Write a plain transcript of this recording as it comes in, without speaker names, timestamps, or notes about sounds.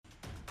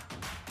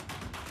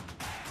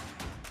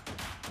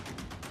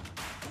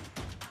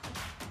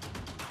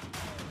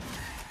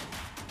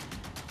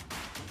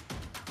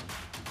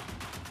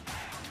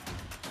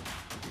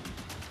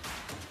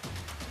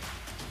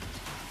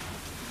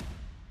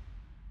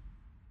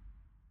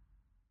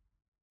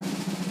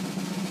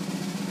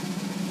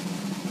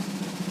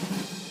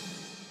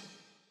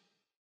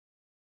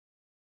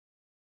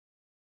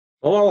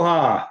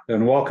Aloha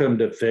and welcome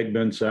to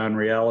Figments on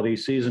Reality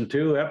Season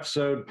 2,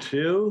 Episode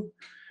 2.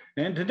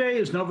 And today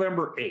is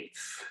November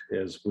 8th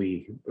as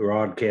we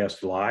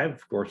broadcast live.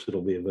 Of course,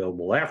 it'll be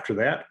available after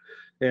that.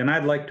 And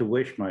I'd like to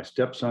wish my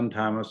stepson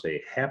Thomas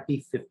a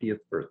happy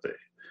 50th birthday.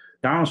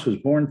 Thomas was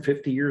born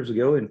 50 years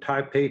ago in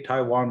Taipei,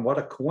 Taiwan. What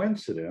a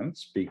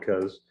coincidence,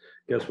 because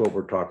guess what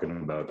we're talking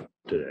about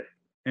today?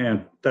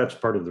 And that's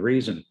part of the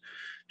reason.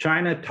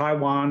 China,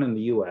 Taiwan, and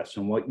the U.S.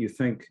 and what you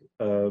think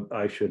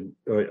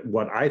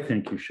what I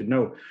think you should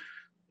know.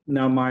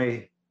 Now,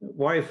 my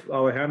wife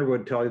Alejandra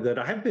would tell you that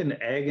I've been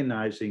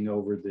agonizing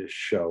over this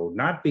show,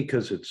 not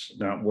because it's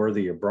not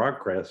worthy of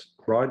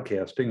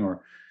broadcasting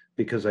or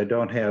because I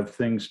don't have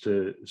things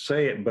to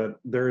say it, but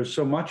there is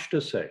so much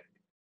to say.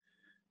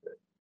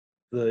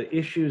 The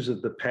issues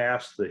of the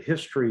past, the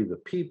history, the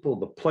people,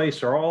 the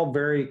place are all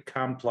very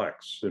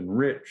complex and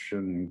rich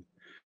and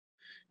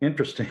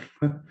interesting.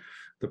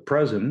 The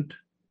present,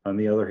 on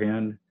the other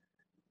hand,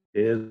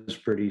 is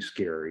pretty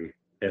scary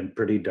and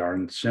pretty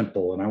darn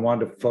simple. And I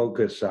want to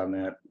focus on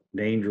that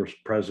dangerous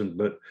present.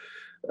 But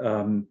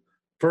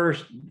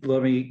first,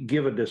 let me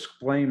give a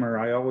disclaimer.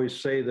 I always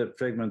say that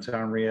Figments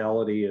on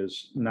Reality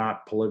is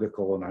not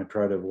political, and I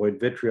try to avoid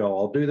vitriol.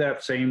 I'll do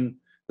that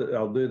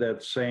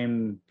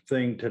same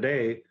thing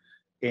today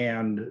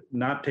and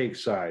not take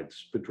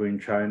sides between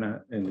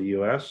China and the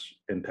US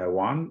and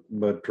Taiwan,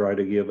 but try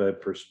to give a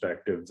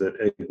perspective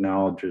that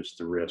acknowledges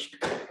the risk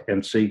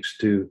and seeks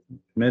to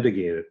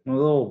mitigate it.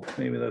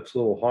 Maybe that's a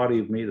little haughty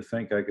of me to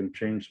think I can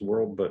change the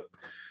world, but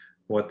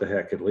what the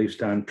heck, at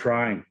least I'm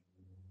trying.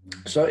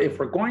 So if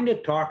we're going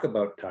to talk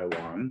about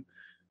Taiwan,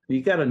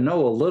 you got to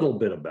know a little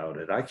bit about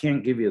it. I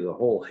can't give you the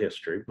whole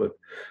history, but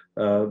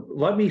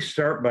let me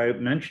start by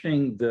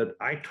mentioning that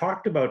I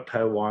talked about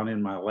Taiwan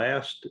in my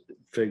last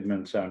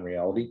Figments on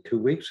Reality 2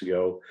 weeks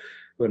ago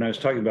when I was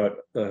talking about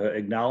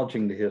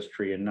acknowledging the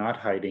history and not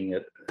hiding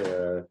it.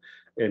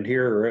 And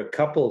here are a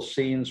couple of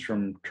scenes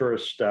from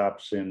tourist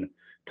stops in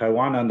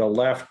Taiwan. On the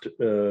left,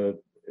 a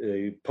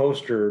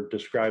poster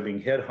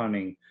describing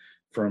headhunting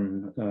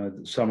from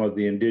some of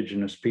the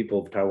indigenous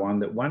people of Taiwan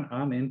that went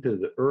on into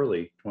the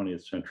early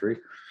 20th century.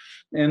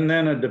 And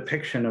then a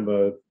depiction of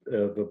a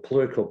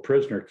political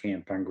prisoner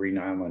camp on Green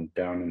Island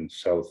down in the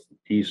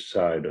southeast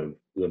side of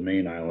the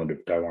main island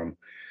of Taiwan.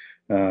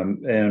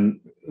 And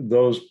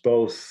those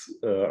both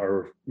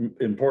are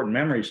important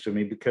memories to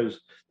me because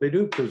they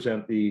do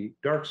present the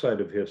dark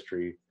side of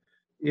history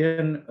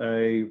in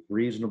a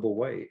reasonable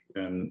way.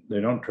 And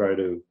they don't try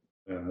to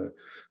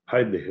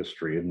hide the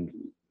history. And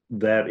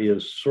that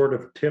is sort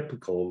of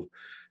typical of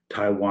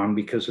Taiwan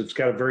because it's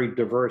got a very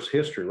diverse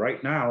history.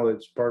 Right now,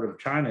 it's part of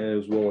China,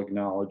 as we'll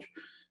acknowledge,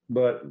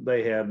 but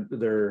they had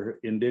their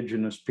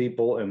indigenous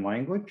people and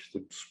language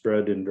that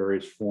spread in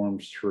various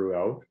forms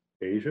throughout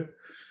Asia.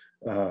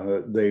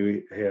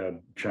 They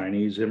had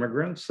Chinese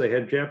immigrants, they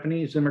had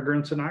Japanese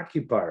immigrants and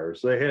occupiers,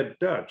 they had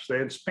Dutch, they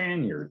had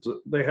Spaniards,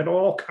 they had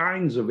all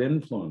kinds of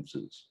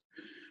influences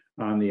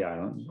on the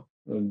island.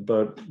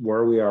 But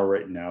where we are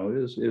right now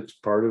is it's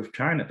part of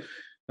China.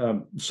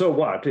 So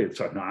what? It's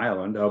an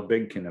island. How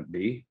big can it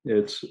be?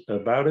 It's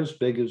about as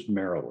big as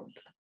Maryland.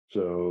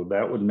 So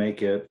that would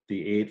make it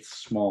the 8th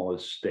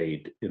smallest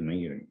state in the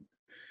Union.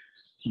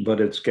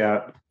 But it's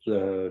got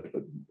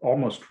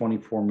almost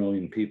 24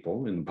 million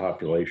people in the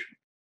population.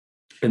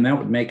 And that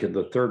would make it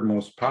the 3rd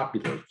most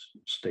populous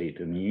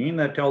state in the Union.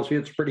 That tells you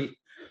it's pretty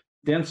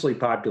densely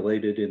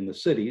populated in the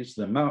cities.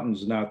 The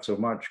mountains, not so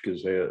much,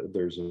 because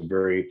there's a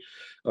very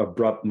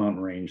abrupt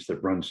mountain range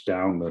that runs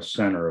down the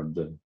center of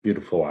the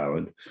beautiful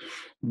island.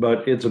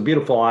 But it's a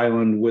beautiful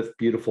island with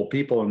beautiful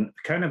people and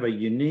kind of a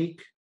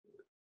unique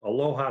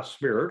aloha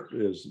spirit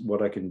is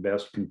what I can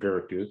best compare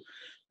it to,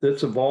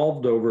 that's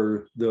evolved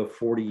over the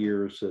 40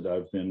 years that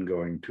I've been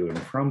going to and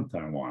from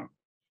Taiwan.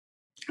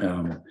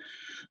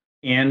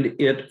 And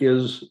it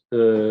is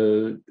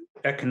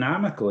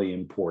economically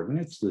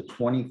important. It's the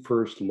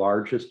 21st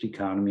largest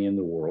economy in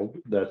the world.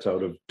 That's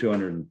out of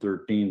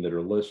 213 that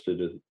are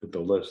listed at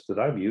the list that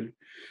I viewed.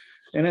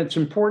 And it's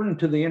important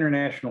to the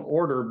international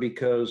order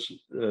because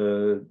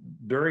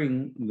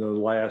during the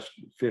last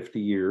 50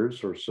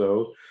 years or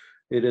so,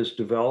 it has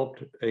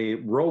developed a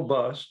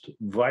robust,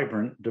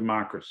 vibrant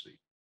democracy.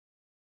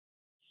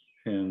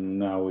 And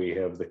now we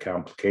have the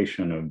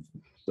complication of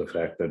the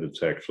fact that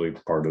it's actually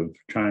part of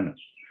China.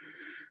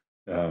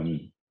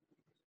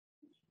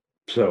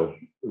 So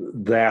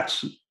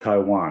that's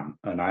Taiwan,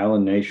 an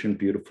island nation,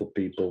 beautiful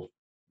people,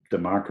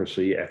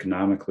 democracy,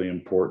 economically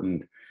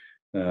important.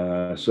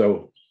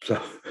 So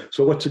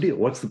what's the deal?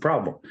 What's the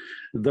problem?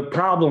 The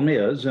problem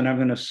is, and I'm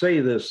going to say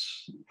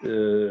this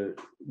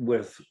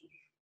with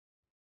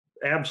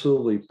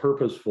absolutely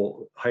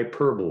purposeful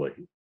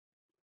hyperbole,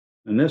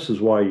 and this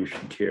is why you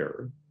should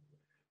care,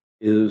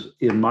 is,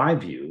 in my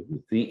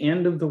view, the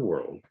end of the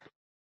world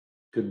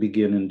could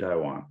begin in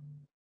Taiwan.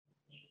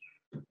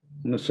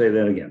 I'm going to say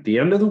that again. The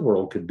end of the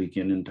world could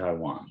begin in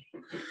Taiwan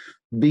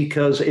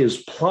because as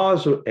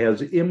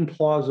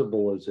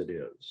implausible as it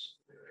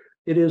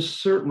is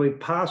certainly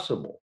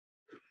possible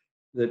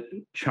that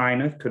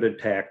China could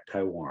attack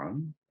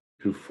Taiwan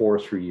to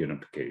force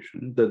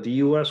reunification, that the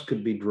US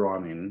could be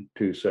drawn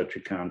into such a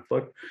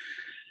conflict,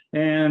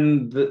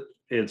 and that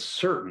it's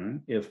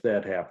certain if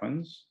that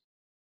happens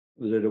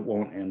that it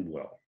won't end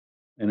well.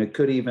 And it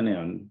could even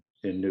end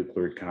in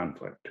nuclear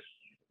conflict.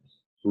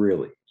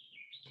 Really.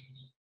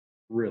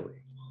 Really.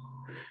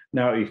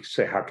 Now you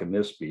say, how can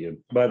this be? And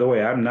by the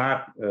way, I'm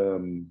not,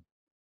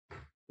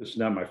 this is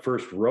not my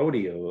first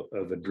rodeo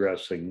of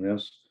addressing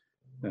this.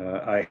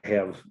 I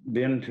have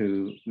been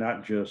to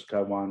not just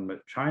Taiwan,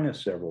 but China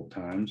several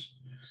times.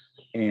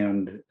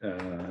 And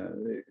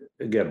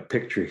I got a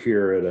picture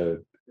here at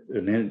a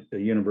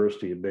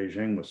University of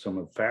Beijing with some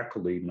of the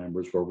faculty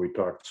members where we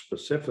talked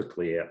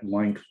specifically at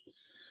length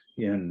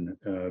in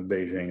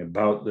Beijing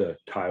about the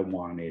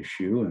Taiwan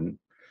issue. And the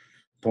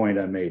point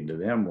I made to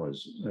them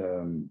was,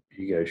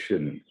 you guys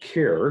shouldn't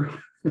care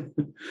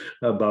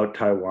about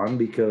Taiwan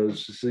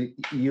because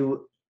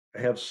you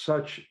have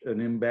such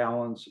an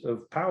imbalance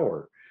of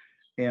power.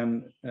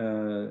 And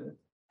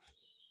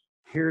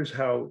here's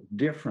how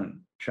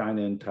different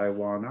China and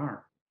Taiwan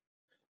are.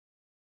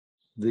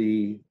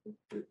 The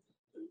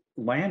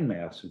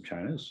landmass of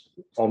China is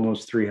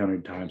almost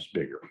 300 times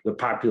bigger. The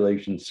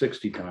population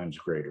 60 times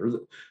greater.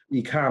 The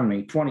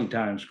economy 20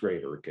 times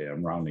greater. Okay,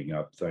 I'm rounding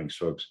up. Thanks,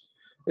 folks.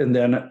 And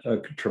then a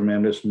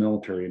tremendous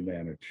military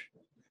advantage.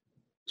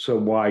 So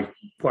why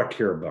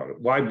care about it?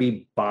 Why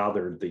be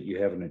bothered that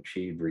you haven't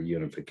achieved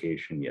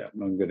reunification yet?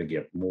 And I'm going to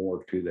get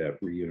more to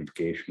that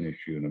reunification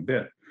issue in a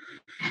bit.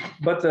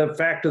 But the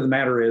fact of the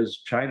matter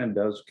is China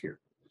does care,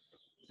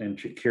 and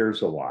she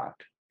cares a lot.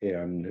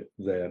 And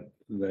that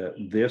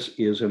this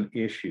is an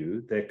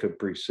issue that could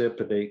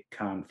precipitate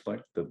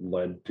conflict that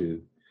led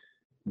to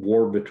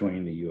war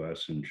between the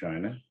US and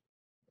China,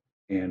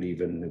 and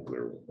even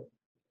nuclear war,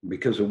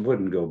 because it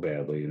wouldn't go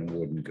badly and it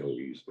wouldn't go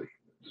easily.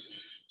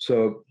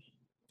 So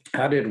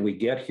how did we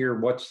get here?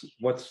 What's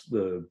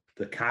the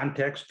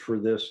context for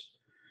this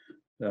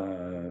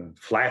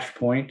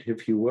flashpoint,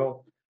 if you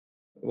will?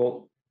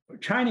 Well,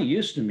 China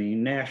used to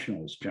mean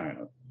nationalist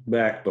China.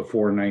 Back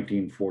before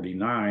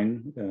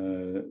 1949,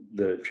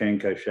 the Chiang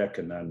Kai-shek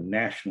and the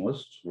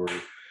nationalists were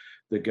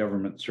the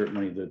government,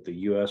 certainly, that the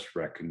US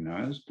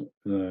recognized.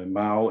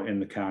 Mao and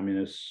the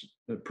communists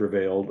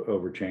prevailed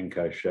over Chiang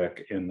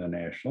Kai-shek and the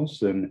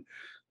nationalists, and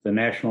the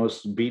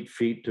nationalists beat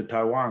feet to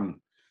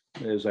Taiwan.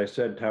 As I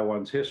said,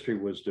 Taiwan's history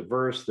was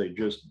diverse. They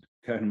just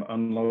kind of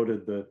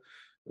unloaded the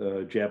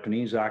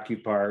Japanese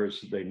occupiers.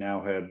 They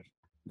now had,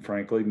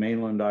 frankly,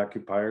 mainland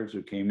occupiers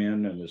who came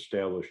in and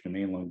established a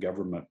mainland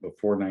government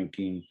before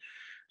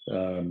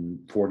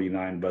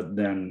 1949. But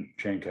then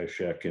Chiang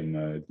Kai-shek and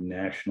the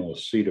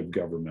nationalist seat of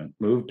government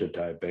moved to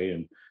Taipei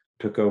and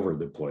took over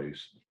the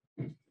place.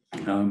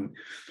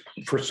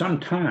 For some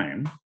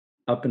time,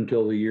 up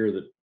until the year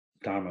that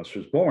Thomas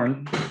was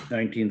born,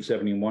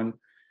 1971,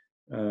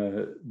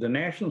 the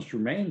nationalists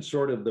remained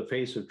sort of the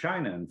face of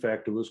China. In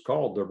fact, it was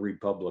called the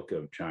Republic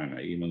of China,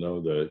 even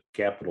though the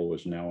capital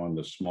was now on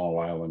the small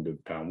island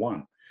of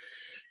Taiwan.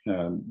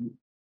 In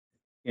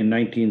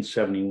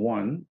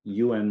 1971,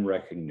 UN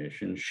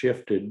recognition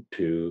shifted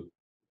to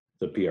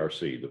the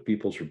PRC, the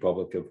People's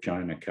Republic of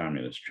China,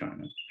 Communist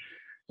China.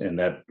 And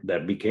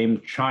that became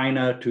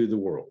China to the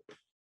world.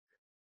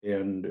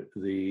 And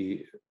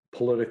the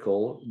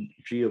geopolitical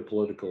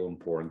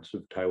importance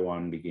of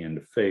Taiwan began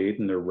to fade,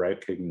 and their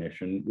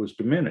recognition was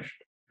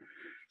diminished.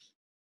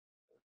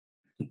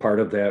 Part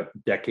of that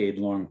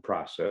decade-long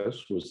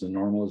process was the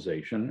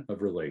normalization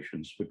of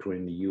relations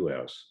between the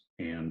US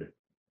and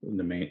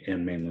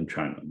mainland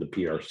China, the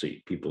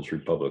PRC, People's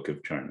Republic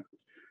of China.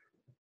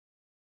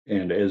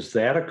 And as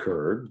that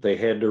occurred, they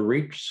had to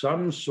reach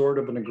some sort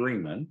of an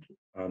agreement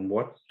on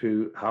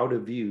how to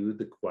view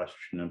the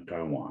question of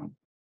Taiwan.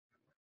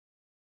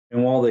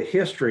 And while the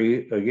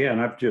history, again,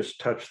 I've just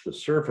touched the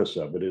surface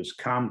of it, is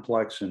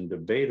complex and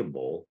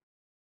debatable,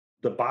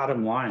 the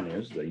bottom line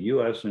is the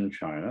US and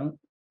China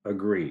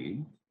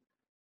agreed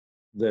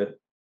that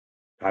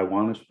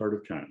Taiwan is part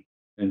of China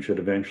and should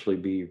eventually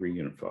be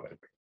reunified.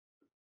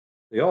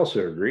 They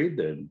also agreed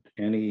that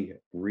any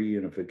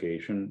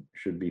reunification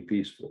should be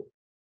peaceful.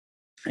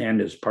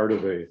 And as part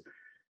of a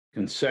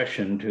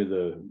concession to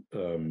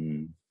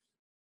the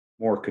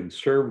more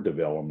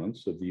conservative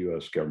elements of the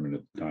US government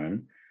at the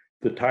time,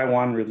 the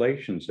Taiwan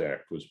Relations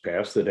Act was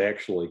passed that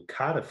actually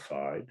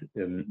codified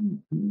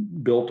and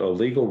built a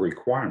legal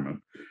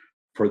requirement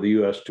for the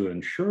US to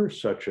ensure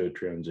such a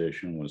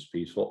transition was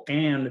peaceful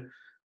and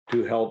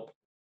to help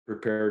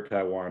prepare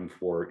Taiwan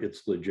for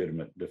its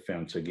legitimate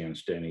defense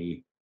against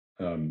any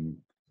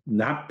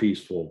not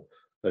peaceful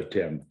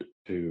attempt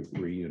to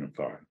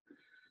reunify.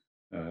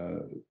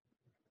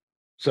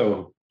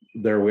 So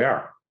there we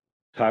are.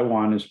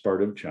 Taiwan is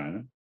part of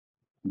China,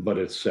 but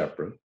it's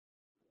separate.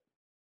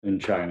 And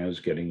China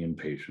is getting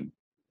impatient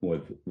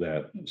with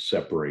that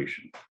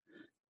separation.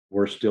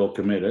 We're still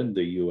committed,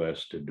 the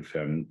US,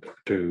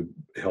 to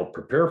help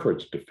prepare for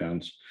its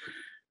defense.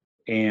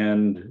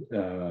 And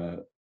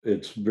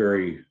it's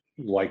very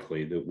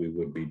likely that we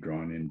would be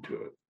drawn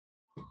into it.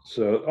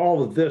 So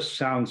all of this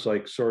sounds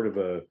like sort of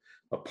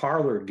a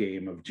parlor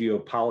game of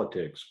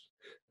geopolitics,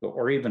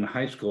 or even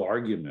high school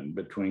argument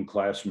between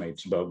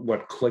classmates about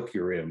what clique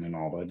you're in and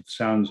all that. It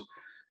sounds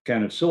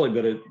kind of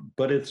silly,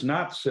 but it's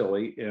not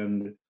silly.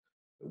 And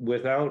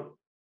without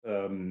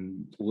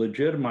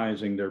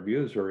legitimizing their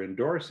views or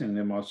endorsing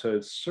them, I'll say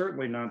it's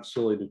certainly not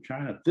silly to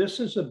China. This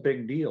is a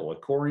big deal, a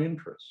core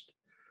interest.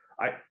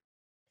 I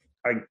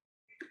I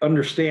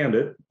understand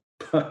it,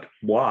 but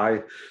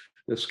why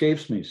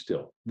escapes me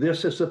still.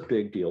 This is a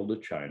big deal to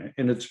China,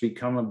 and it's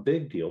become a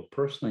big deal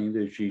personally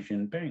to Xi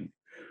Jinping.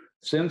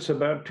 Since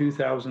about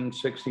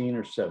 2016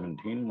 or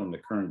 17, when the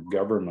current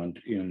government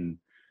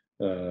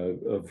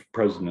of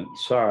President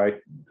Tsai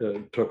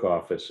took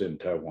office in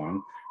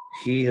Taiwan,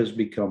 he has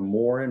become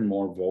more and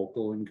more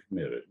vocal and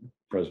committed,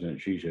 President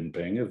Xi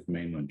Jinping of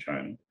mainland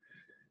China,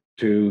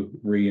 to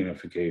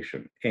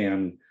reunification.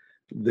 And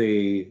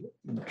the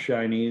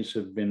Chinese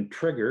have been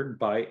triggered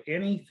by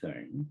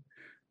anything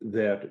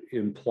that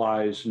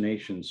implies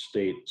nation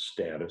state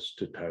status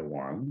to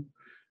Taiwan,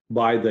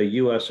 by the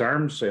US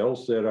arms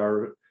sales that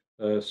are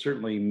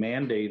certainly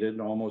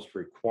mandated, almost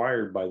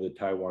required by the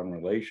Taiwan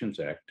Relations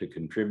Act to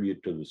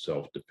contribute to the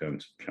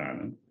self-defense of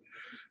China,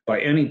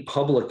 by any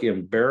public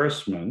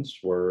embarrassments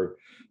where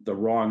the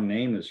wrong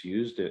name is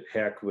used. At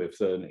heck, if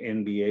an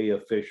NBA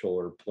official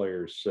or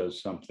player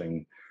says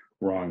something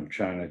wrong,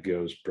 China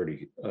goes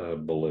pretty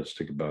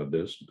ballistic about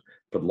this.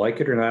 But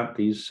like it or not,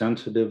 these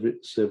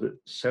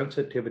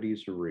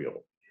sensitivities are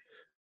real,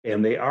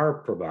 and they are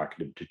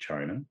provocative to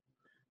China.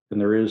 And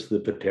there is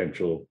the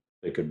potential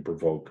they could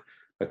provoke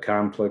a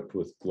conflict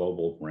with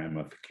global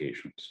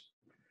ramifications.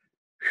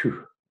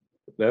 Whew.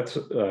 That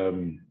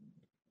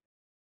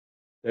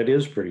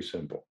is pretty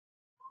simple.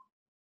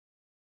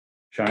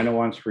 China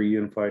wants to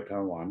reunify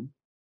Taiwan.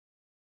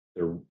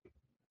 They're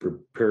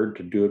prepared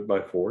to do it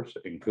by force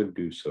and could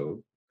do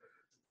so.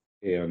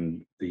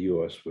 And the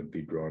US would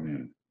be drawn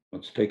in.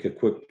 Let's take a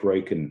quick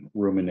break and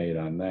ruminate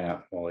on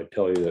that while I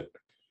tell you that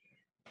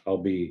I'll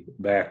be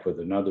back with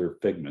another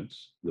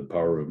Figments, the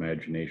Power of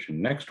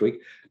Imagination, next week.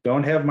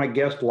 Don't have my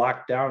guest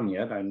locked down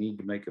yet. I need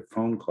to make a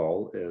phone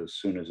call as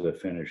soon as I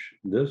finish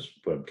this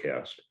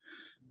webcast.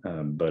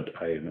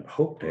 But I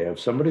hope to have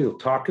somebody who'll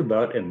talk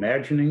about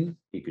imagining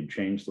he could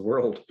change the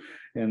world.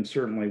 And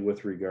certainly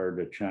with regard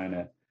to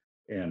China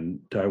and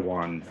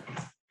Taiwan,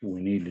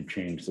 we need to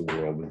change the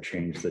world and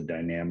change the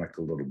dynamic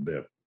a little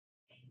bit.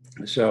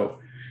 So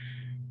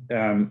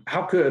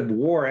how could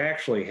war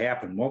actually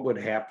happen? What would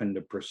happen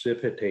to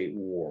precipitate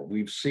war?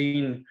 We've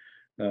seen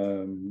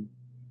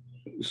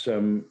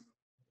some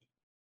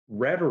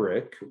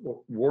rhetoric,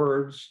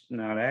 words,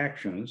 not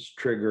actions,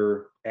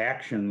 trigger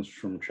actions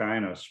from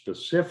China,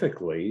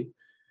 specifically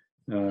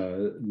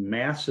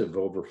massive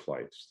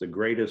overflights, the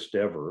greatest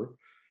ever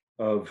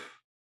of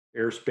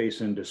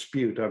airspace in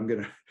dispute. I'm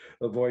going to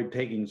avoid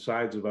taking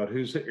sides about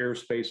whose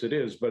airspace it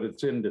is, but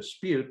it's in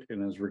dispute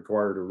and has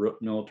required a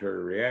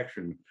military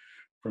reaction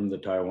from the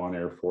Taiwan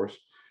Air Force.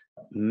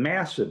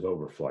 Massive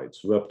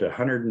overflights of up to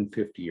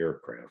 150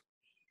 aircraft.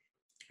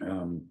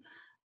 And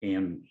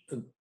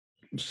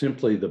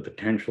simply the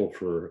potential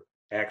for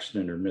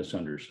accident or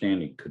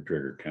misunderstanding could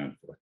trigger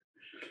conflict.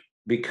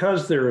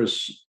 Because there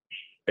is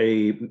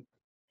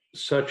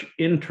such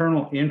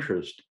internal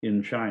interest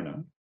in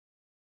China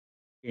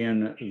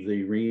in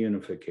the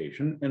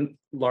reunification, and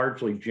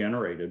largely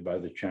generated by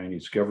the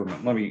Chinese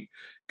government. Let me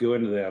go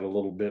into that a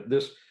little bit.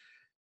 This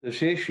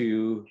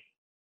issue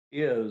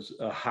is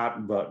a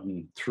hot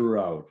button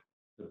throughout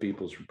the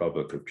People's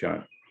Republic of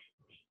China.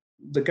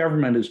 The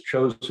government has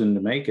chosen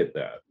to make it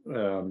that.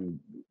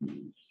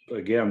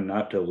 Again,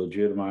 not to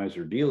legitimize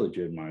or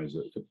delegitimize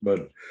it,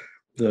 but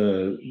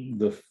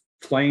the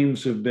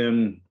flames have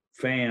been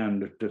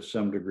fanned to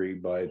some degree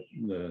by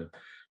the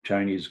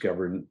Chinese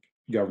government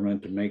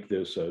to make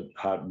this a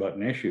hot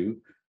button issue.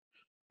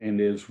 And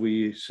as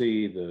we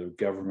see the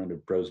government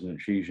of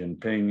President Xi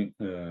Jinping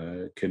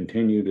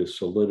continue to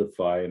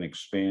solidify and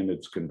expand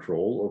its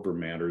control over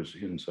matters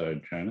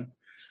inside China,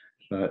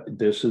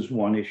 this is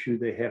one issue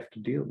they have to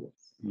deal with.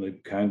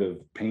 They've kind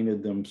of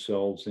painted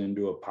themselves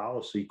into a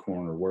policy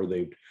corner where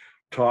they've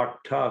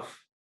talked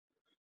tough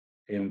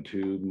and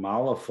to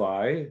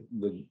mollify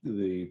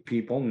the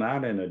people,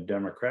 not in a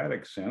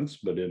democratic sense,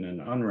 but in an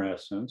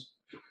unrest sense.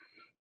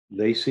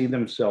 They see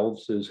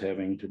themselves as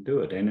having to do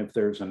it. And if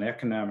there's an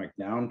economic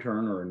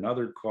downturn or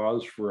another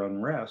cause for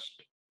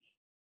unrest,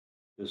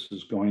 this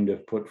is going to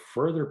put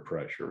further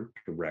pressure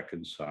to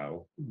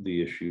reconcile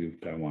the issue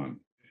of Taiwan.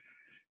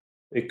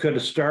 It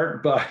could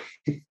start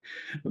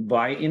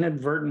by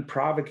inadvertent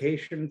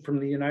provocation from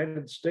the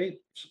United States,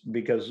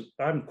 because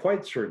I'm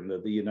quite certain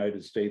that the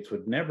United States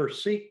would never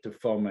seek to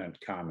foment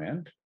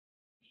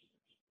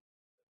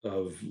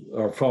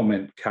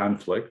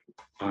conflict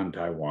on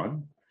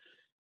Taiwan.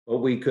 But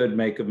we could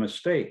make a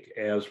mistake,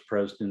 as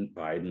President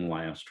Biden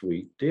last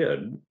week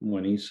did,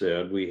 when he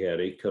said we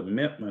had a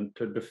commitment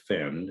to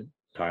defend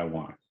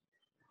Taiwan.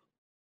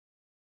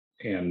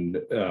 And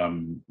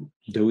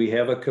do we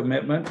have a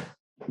commitment?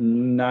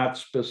 Not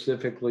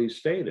specifically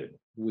stated.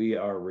 we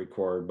are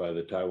required by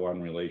the Taiwan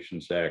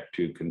Relations Act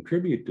to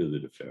contribute to the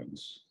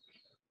defense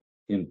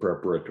in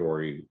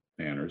preparatory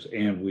manners.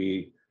 And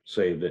we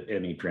say that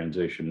any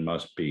transition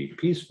must be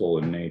peaceful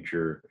in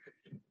nature,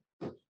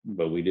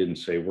 but we didn't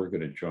say we're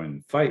going to join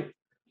the fight.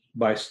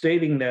 By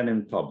stating that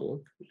in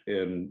public,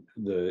 and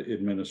the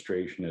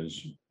administration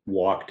has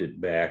walked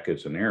it back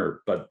as an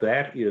error, but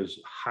that is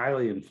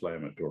highly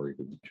inflammatory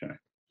to the Chinese.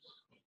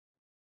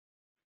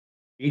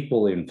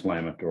 Equally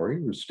inflammatory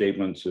were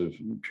statements of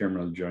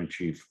Chairman of the Joint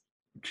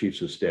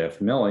Chiefs of Staff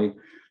Milley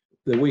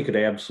that we could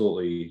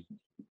absolutely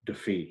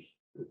defeat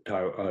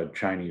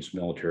Chinese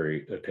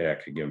military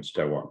attack against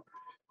Taiwan.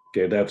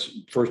 Okay, that's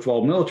first of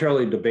all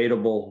militarily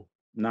debatable,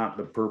 not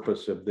the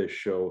purpose of this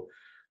show,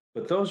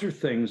 but those are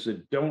things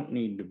that don't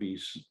need to be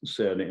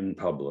said in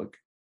public,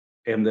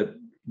 and that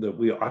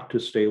we ought to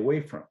stay away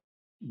from.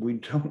 We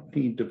don't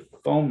need to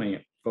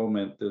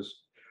foment this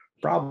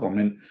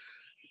problem.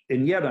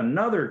 And yet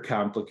another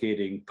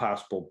complicating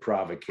possible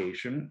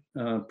provocation,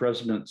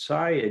 President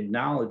Tsai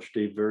acknowledged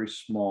a very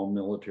small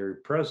military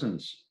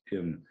presence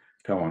in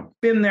Taiwan,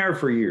 been there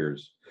for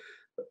years.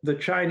 The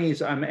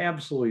Chinese, I'm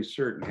absolutely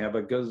certain, have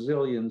a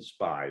gazillion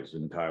spies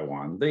in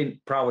Taiwan. They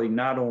probably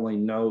not only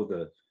know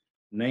the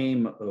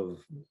name of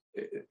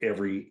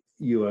every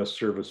US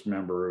service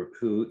member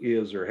who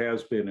is or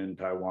has been in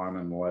Taiwan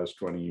in the last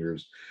 20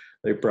 years,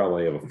 they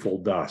probably have a full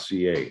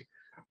dossier,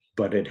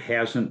 but it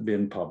hasn't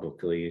been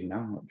publicly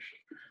acknowledged.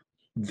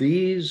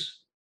 These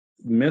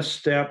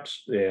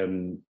missteps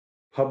and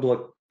public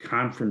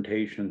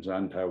confrontations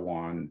on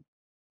Taiwan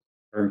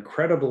are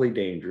incredibly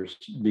dangerous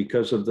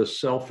because of the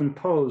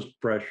self-imposed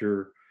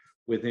pressure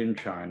within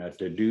China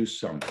to do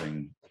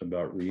something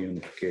about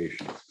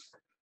reunification.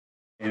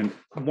 And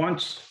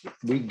once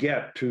we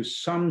get to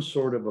some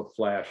sort of a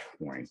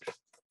flashpoint,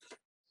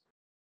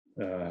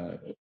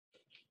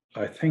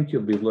 I think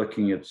you'll be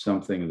looking at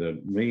something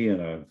that me and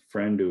a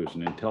friend who is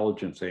an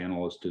intelligence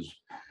analyst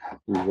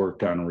we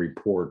worked on a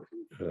report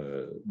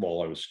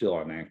while I was still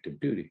on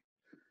active duty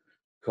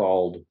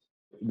called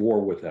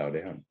War Without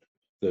End.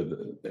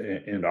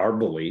 And our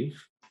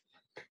belief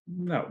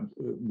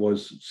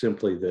was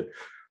simply that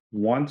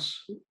once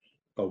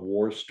a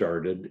war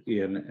started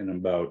in and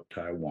about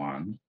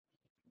Taiwan,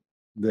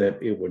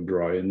 that it would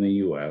draw in the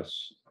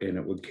US and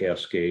it would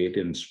cascade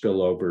and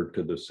spill over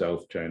to the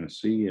South China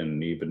Sea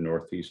and even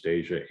Northeast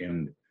Asia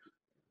and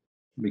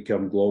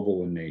become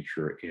global in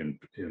nature and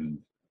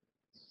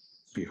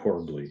be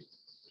horribly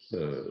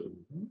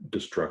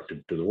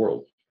destructive to the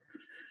world.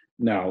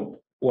 Now,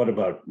 what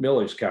about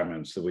Milley's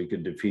comments that we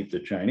could defeat the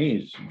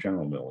Chinese,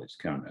 General Milley's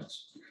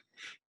comments?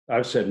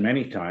 I've said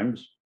many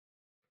times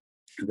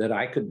that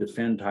I could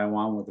defend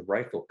Taiwan with a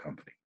rifle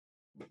company.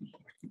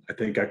 I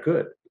think I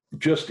could,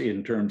 just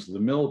in terms of the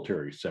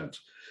military sense,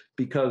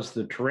 because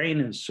the terrain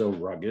is so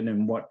rugged,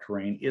 and what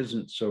terrain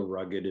isn't so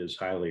rugged is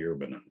highly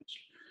urbanized.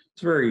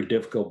 It's a very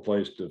difficult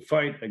place to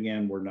fight.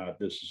 Again,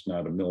 this is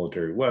not a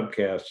military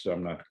webcast, so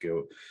I'm not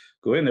going to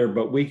go in there,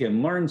 but we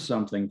can learn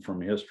something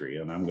from history.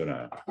 And I'm going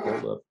to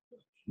hold up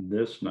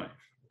this knife.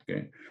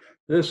 Okay,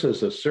 this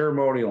is a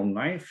ceremonial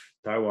knife,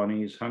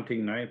 Taiwanese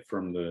hunting knife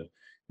from the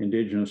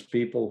indigenous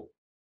people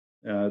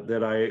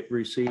that I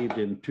received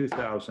in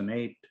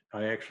 2008.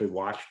 I actually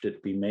watched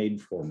it be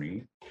made for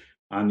me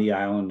on the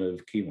island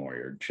of Quemoy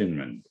or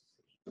Chinmen,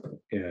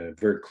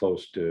 very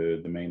close to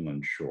the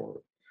mainland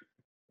shore.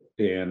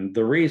 And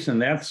the reason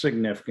that's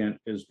significant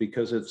is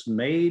because it's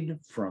made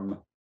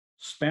from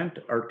spent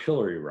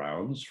artillery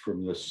rounds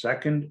from the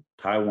Second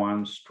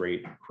Taiwan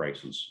Strait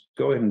Crisis.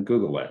 Go ahead and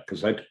Google that,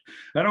 because I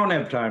don't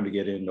have time to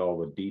get into all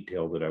the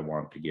detail that I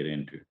want to get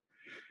into.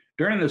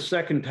 During the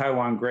Second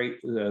Taiwan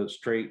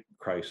Strait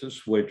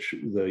Crisis, which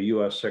the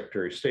US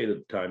Secretary of State at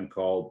the time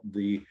called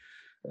the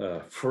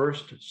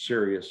first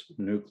serious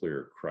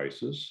nuclear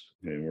crisis,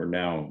 and we're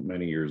now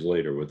many years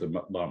later with a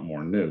lot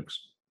more nukes,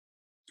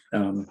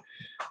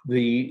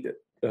 the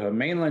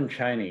mainland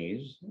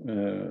Chinese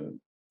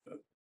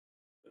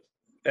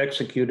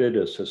executed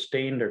a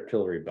sustained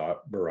artillery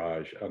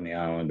barrage on the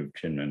island of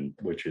Chinmen,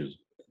 which is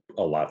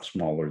a lot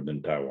smaller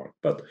than Taiwan,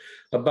 but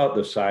about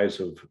the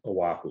size of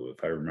Oahu,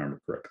 if I remember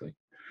correctly.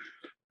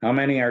 How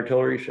many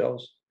artillery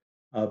shells?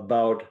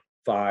 About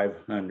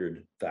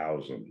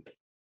 500,000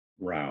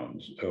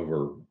 rounds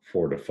over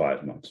 4 to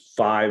 5 months.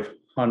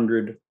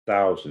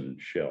 500,000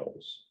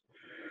 shells.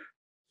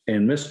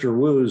 And Mr.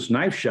 Wu's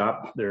knife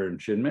shop there in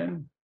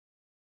Chinmen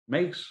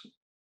makes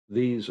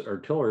these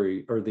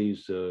artillery or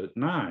these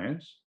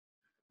knives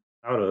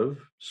out of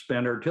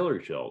spent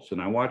artillery shells.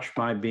 And I watched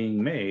mine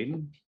being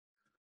made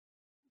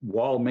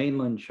while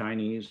mainland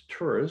Chinese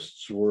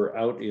tourists were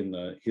out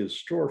in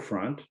his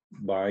storefront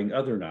buying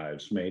other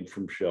knives made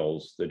from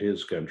shells that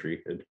his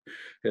country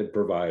had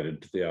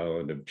provided to the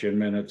island of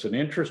Chinmen. It's an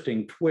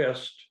interesting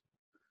twist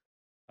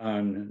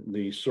on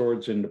the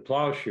swords into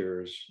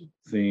plowshares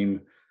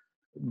theme,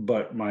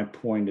 but my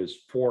point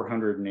is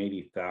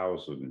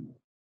 480,000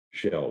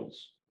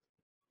 shells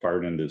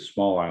fired into a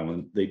small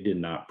island. They did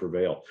not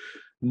prevail.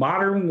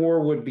 Modern war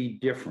would be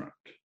different.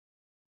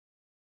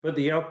 But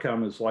the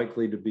outcome is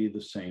likely to be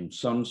the same,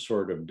 some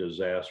sort of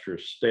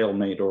disastrous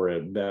stalemate, or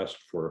at best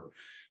for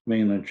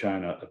mainland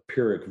China, a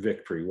Pyrrhic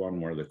victory, one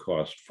where the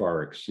cost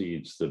far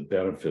exceeds the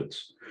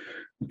benefits.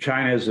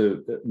 China has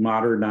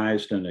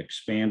modernized and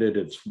expanded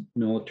its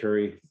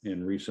military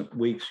in recent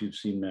weeks. You've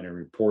seen many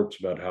reports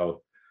about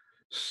how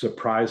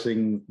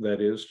surprising that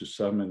is to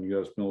some in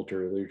U.S.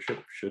 military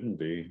leadership. Shouldn't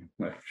be,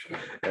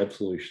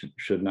 absolutely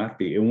should not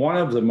be. And one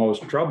of the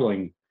most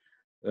troubling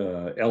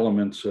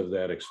elements of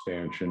that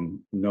expansion,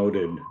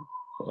 noted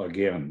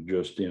again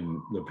just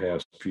in the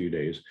past few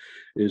days,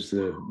 is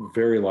the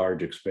very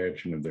large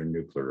expansion of their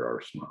nuclear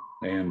arsenal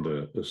and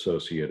the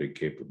associated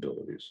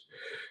capabilities.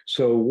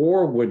 So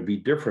war would be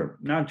different,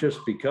 not just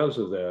because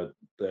of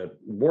that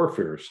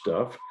warfare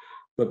stuff,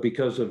 but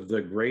because of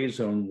the gray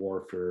zone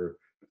warfare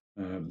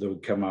that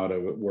would come out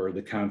of it, where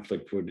the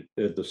conflict would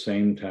at the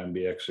same time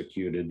be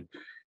executed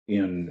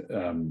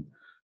in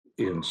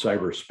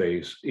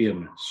cyberspace,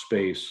 in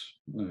space,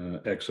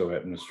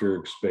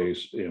 exoatmospheric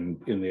space, in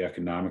the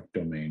economic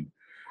domain.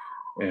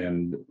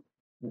 And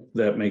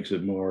that makes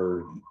it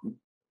more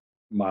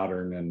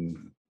modern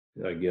and,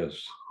 I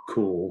guess,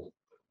 cool,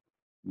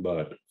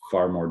 but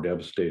far more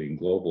devastating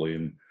globally,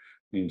 and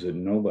means that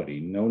no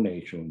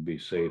nation would be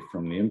safe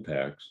from the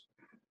impacts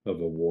of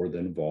a war that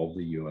involved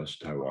the US,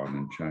 Taiwan,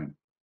 and China.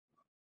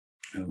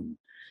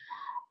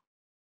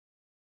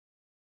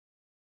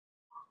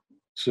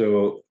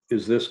 So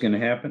is this going to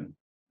happen?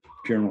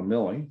 General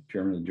Milley,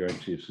 Chairman of the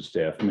Joint Chiefs of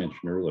Staff,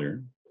 mentioned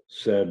earlier,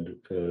 said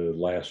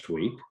last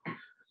week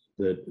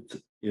that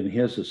in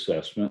his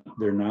assessment,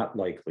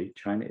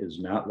 China is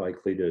not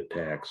likely to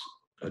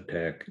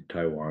attack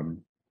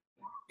Taiwan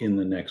in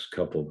the next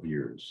couple of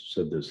years.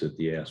 Said this at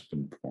the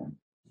Aspen Forum.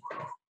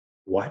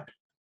 What?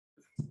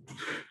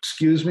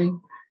 Excuse me?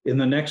 In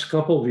the next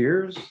couple of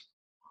years?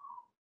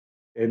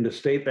 And to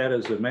state that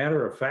as a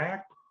matter of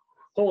fact?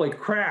 Holy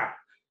crap.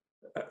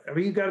 I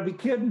mean, you got to be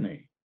kidding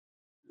me.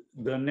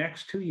 The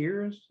next 2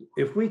 years,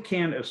 if we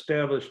can't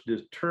establish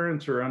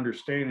deterrence or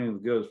understanding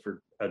that goes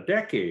for a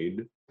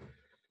decade,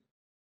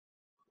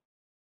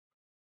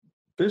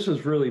 this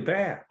is really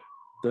bad.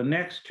 The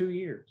next 2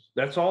 years,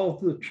 that's all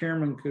the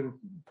chairman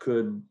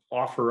could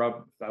offer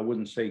up. I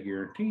wouldn't say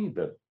guarantee,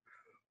 but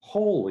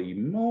holy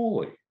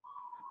moly.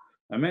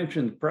 I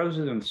mentioned the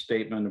president's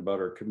statement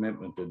about our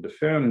commitment to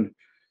defend.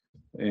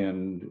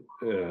 And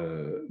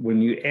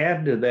when you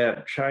add to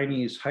that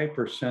Chinese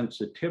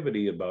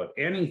hypersensitivity about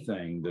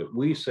anything that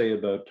we say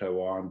about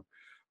Taiwan,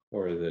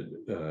 or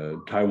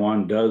that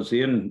Taiwan does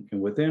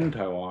within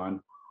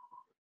Taiwan,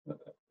 let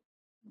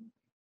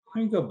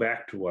me go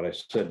back to what I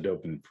said to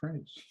open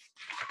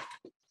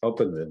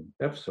the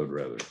episode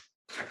rather.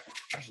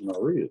 And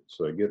I'll read it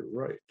so I get it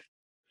right.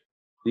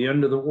 The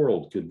end of the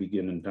world could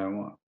begin in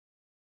Taiwan.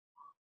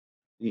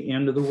 The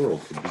end of the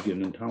world could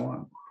begin in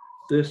Taiwan.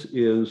 This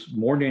is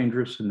more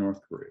dangerous than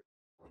North Korea.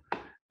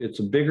 It's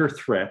a bigger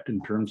threat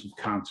in terms of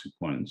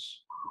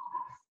consequence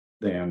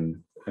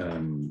than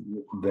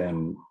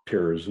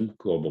terrorism,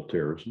 global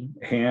terrorism,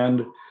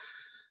 and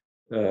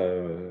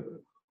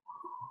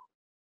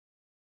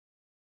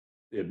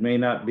it may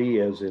not be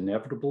as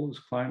inevitable as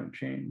climate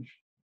change,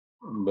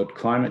 but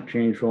climate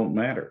change won't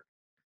matter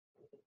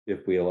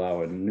if we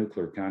allow a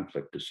nuclear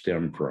conflict to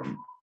stem from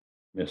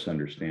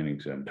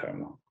misunderstandings in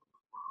Taiwan.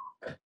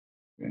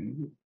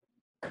 And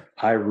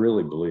I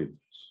really believe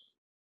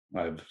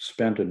this. I've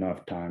spent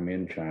enough time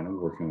in China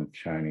working with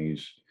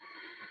Chinese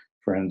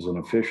friends and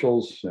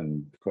officials,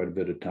 and quite a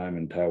bit of time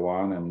in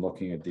Taiwan, and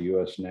looking at the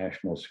US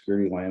national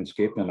security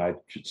landscape, and I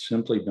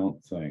simply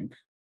don't think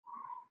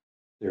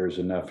there's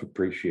enough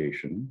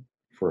appreciation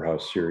for how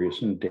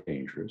serious and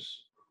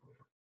dangerous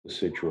the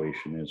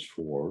situation is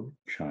for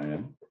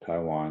China,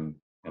 Taiwan,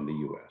 and the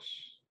US,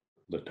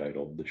 the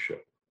title of the show.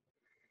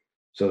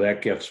 So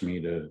that gets me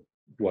to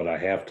what I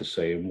have to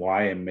say and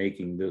why I'm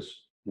making this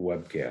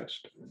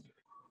webcast,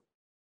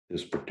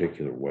 this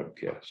particular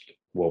webcast.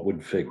 What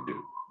would FIG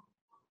do?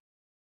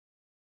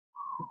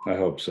 I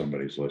hope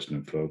somebody's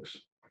listening, folks.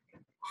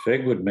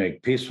 FIG would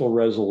make peaceful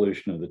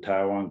resolution of the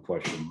Taiwan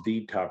question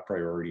the top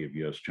priority of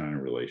US-China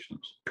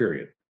relations,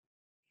 period.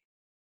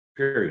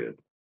 Period.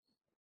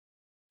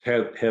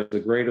 Has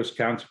the greatest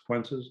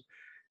consequences.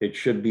 It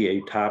should be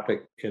a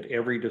topic at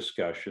every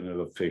discussion of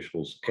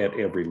officials at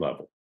every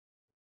level.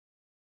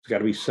 It's got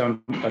to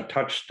be a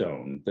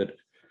touchstone that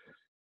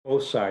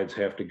both sides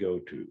have to go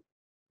to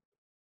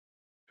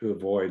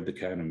avoid the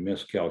kind of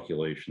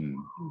miscalculation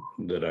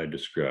that I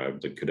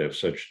described that could have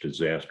such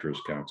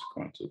disastrous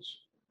consequences.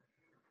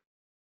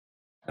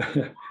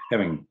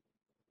 Having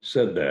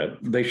said that,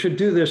 they should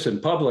do this in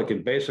public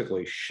and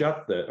basically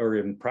or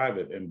in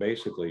private and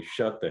basically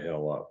shut the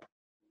hell up.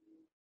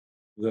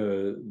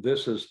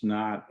 This is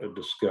not a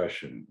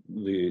discussion.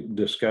 The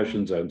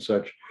discussions on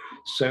such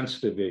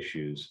sensitive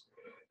issues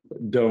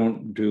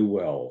don't do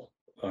well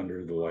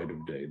under the light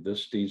of day.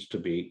 This needs to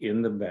be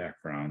in the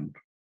background,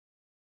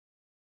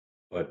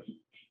 but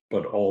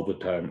all the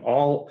time,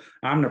 all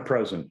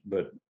omnipresent,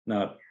 but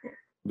not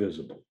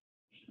visible.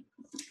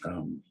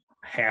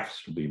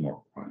 Has to be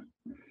more quiet.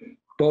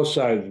 both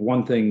sides,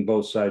 one thing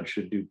both sides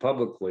should do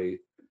publicly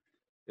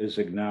is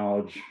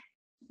acknowledge,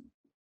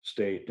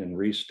 state, and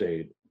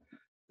restate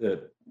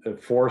that a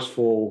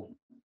forceful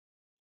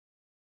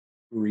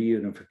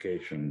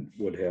reunification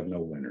would have no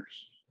winners.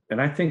 And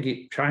I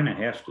think China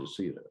has to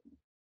see that.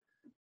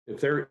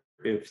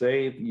 If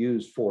they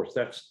use force,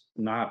 that's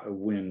not a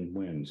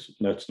win-win.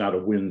 That's not a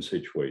win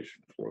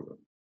situation for them.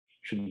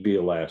 It should be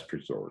a last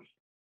resort.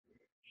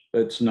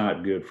 That's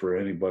not good for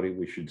anybody.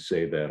 We should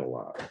say that a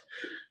lot.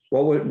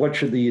 What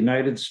should the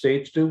United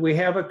States do? We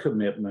have a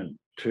commitment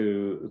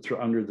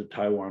under the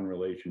Taiwan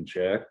Relations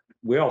Act.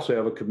 We also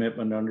have a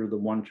commitment under the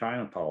One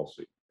China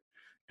policy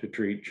to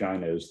treat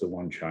China as the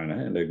one China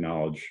and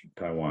acknowledge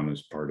Taiwan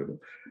as part of it.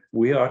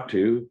 We ought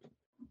to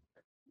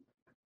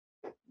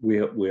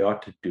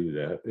do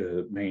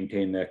that,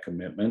 maintain that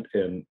commitment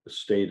and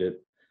state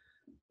it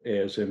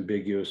as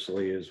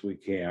ambiguously as we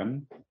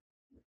can,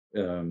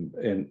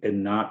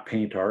 and not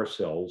paint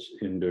ourselves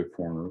into a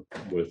corner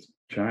with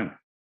China.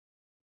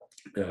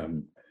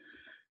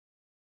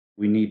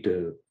 We need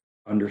to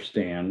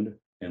understand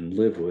and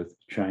live with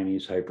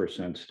Chinese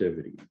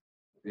hypersensitivity.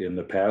 In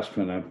the past,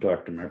 when I've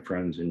talked to my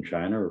friends in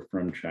China or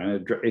from China,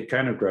 it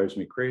kind of drives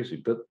me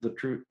crazy, but the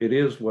truth, it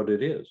is what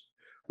it is.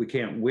 We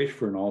can't wish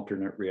for an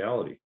alternate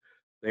reality.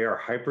 They are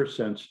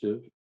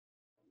hypersensitive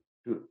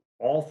to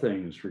all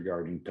things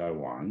regarding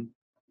Taiwan,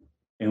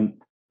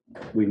 and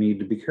we need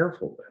to be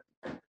careful of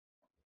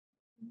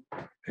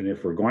that. And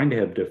if we're going to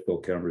have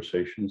difficult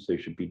conversations, they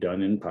should be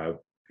done in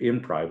private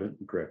and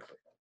correctly.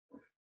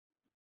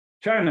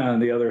 China, on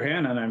the other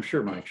hand, and I'm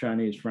sure my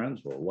Chinese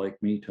friends will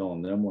like me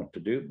telling them what to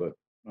do, but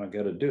I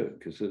got to do it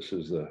because this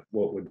is the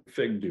what would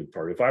FIG do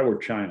part. If I were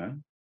China,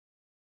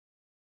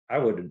 I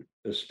would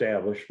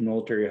establish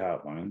military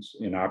hotlines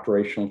in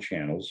operational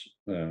channels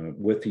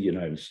with the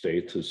United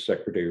States, as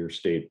Secretary of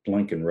State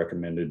Blinken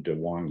recommended to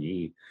Wang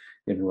Yi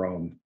in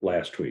Rome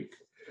last week.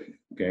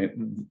 Okay,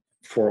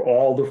 for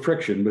all the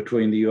friction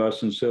between the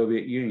U.S. and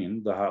Soviet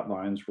Union, the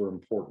hotlines were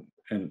important,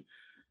 and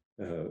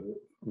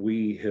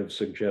we have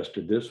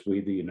suggested this, we,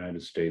 the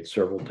United States,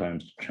 several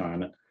times to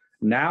China.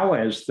 Now,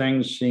 as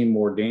things seem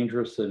more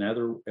dangerous than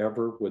ever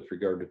with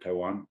regard to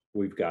Taiwan,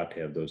 we've got to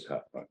have those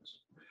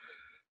hotlines.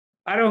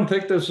 I don't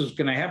think this is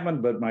going to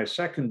happen, but my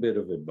second bit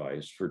of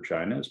advice for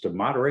China is to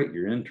moderate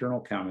your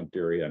internal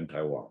commentary on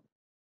Taiwan.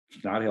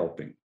 It's not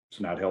helping. It's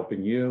not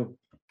helping you.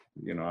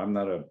 You know, I'm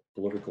not a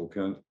political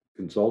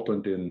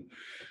consultant in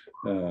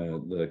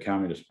the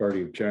Communist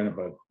Party of China,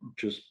 but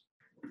just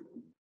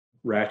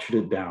ratchet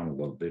it down a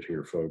little bit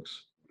here,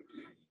 folks.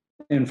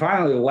 And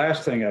finally, the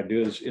last thing I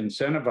do is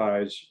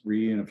incentivize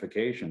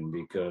reunification,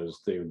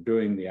 because they're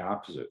doing the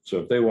opposite. So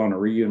if they want to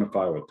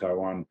reunify with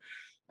Taiwan,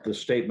 the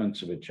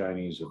statements of a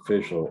Chinese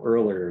official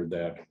earlier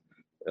that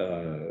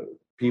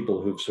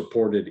people who've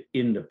supported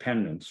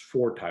independence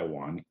for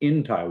Taiwan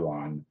in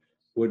Taiwan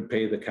would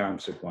pay the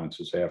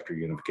consequences after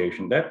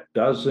unification. That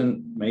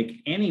doesn't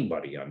make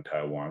anybody on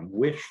Taiwan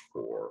wish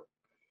for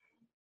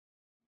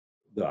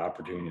the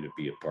opportunity to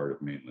be a part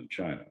of mainland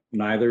China.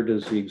 Neither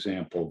does the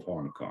example of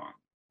Hong Kong.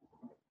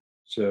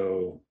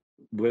 So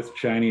with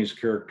Chinese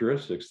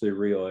characteristics, they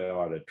really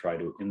ought to try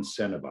to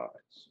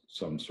incentivize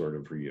some sort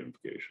of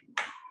reunification.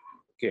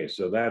 Okay,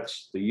 so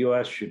that's the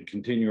US should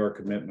continue our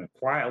commitment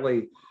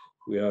quietly.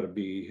 We ought to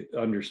be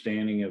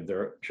understanding of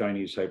their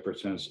Chinese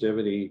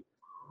hypersensitivity.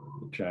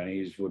 The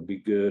Chinese would be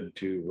good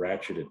to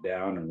ratchet it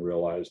down and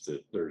realize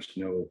that there's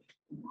no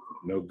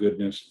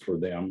goodness for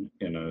them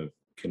in a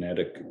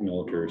kinetic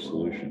military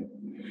solution.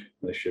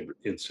 They should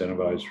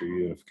incentivize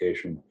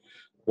reunification.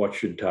 What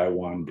should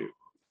Taiwan do?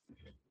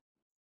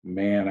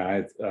 Man,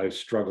 I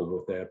struggled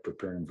with that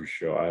preparing for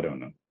show. I don't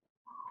know.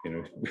 You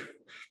know,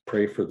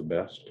 pray for the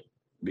best,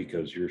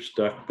 because you're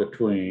stuck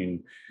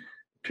between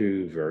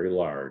two very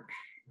large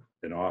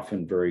and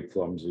often very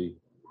clumsy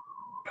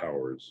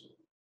powers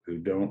who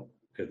don't,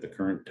 at the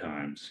current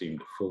time, seem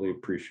to fully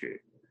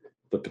appreciate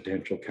the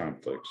potential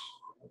conflicts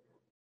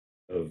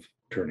of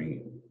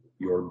turning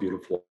your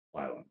beautiful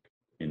island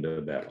into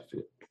a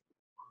battlefield.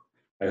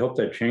 I hope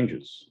that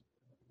changes.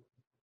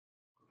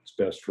 It's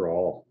best for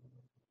all: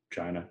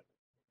 China,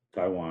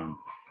 Taiwan,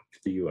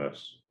 the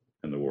US,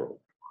 and the world.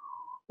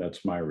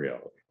 That's my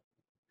reality.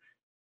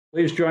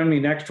 Please join me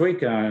next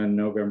week on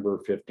November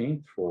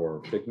 15th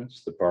for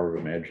Figments, the Power of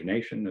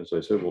Imagination. As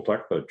I said, we'll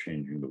talk about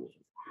changing the world.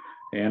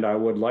 And I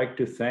would like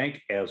to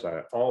thank, as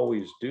I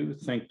always do,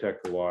 Think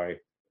Tech Hawaii,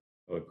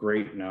 a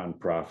great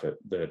nonprofit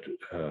that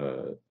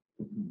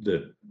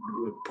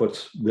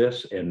puts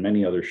this and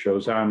many other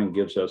shows on and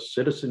gives us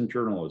citizen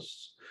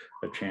journalists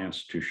a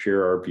chance to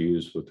share our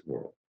views with the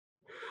world.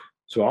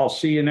 So I'll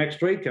see you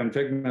next week on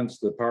Figments,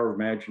 the Power of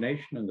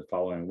Imagination, and the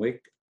following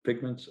week,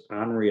 Figments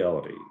on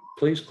Reality.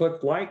 Please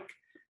click like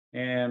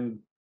and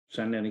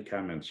send any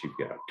comments you've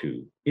got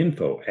to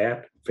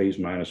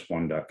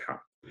info@phase-1.com.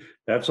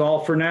 That's all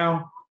for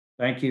now.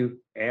 Thank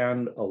you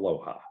and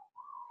aloha.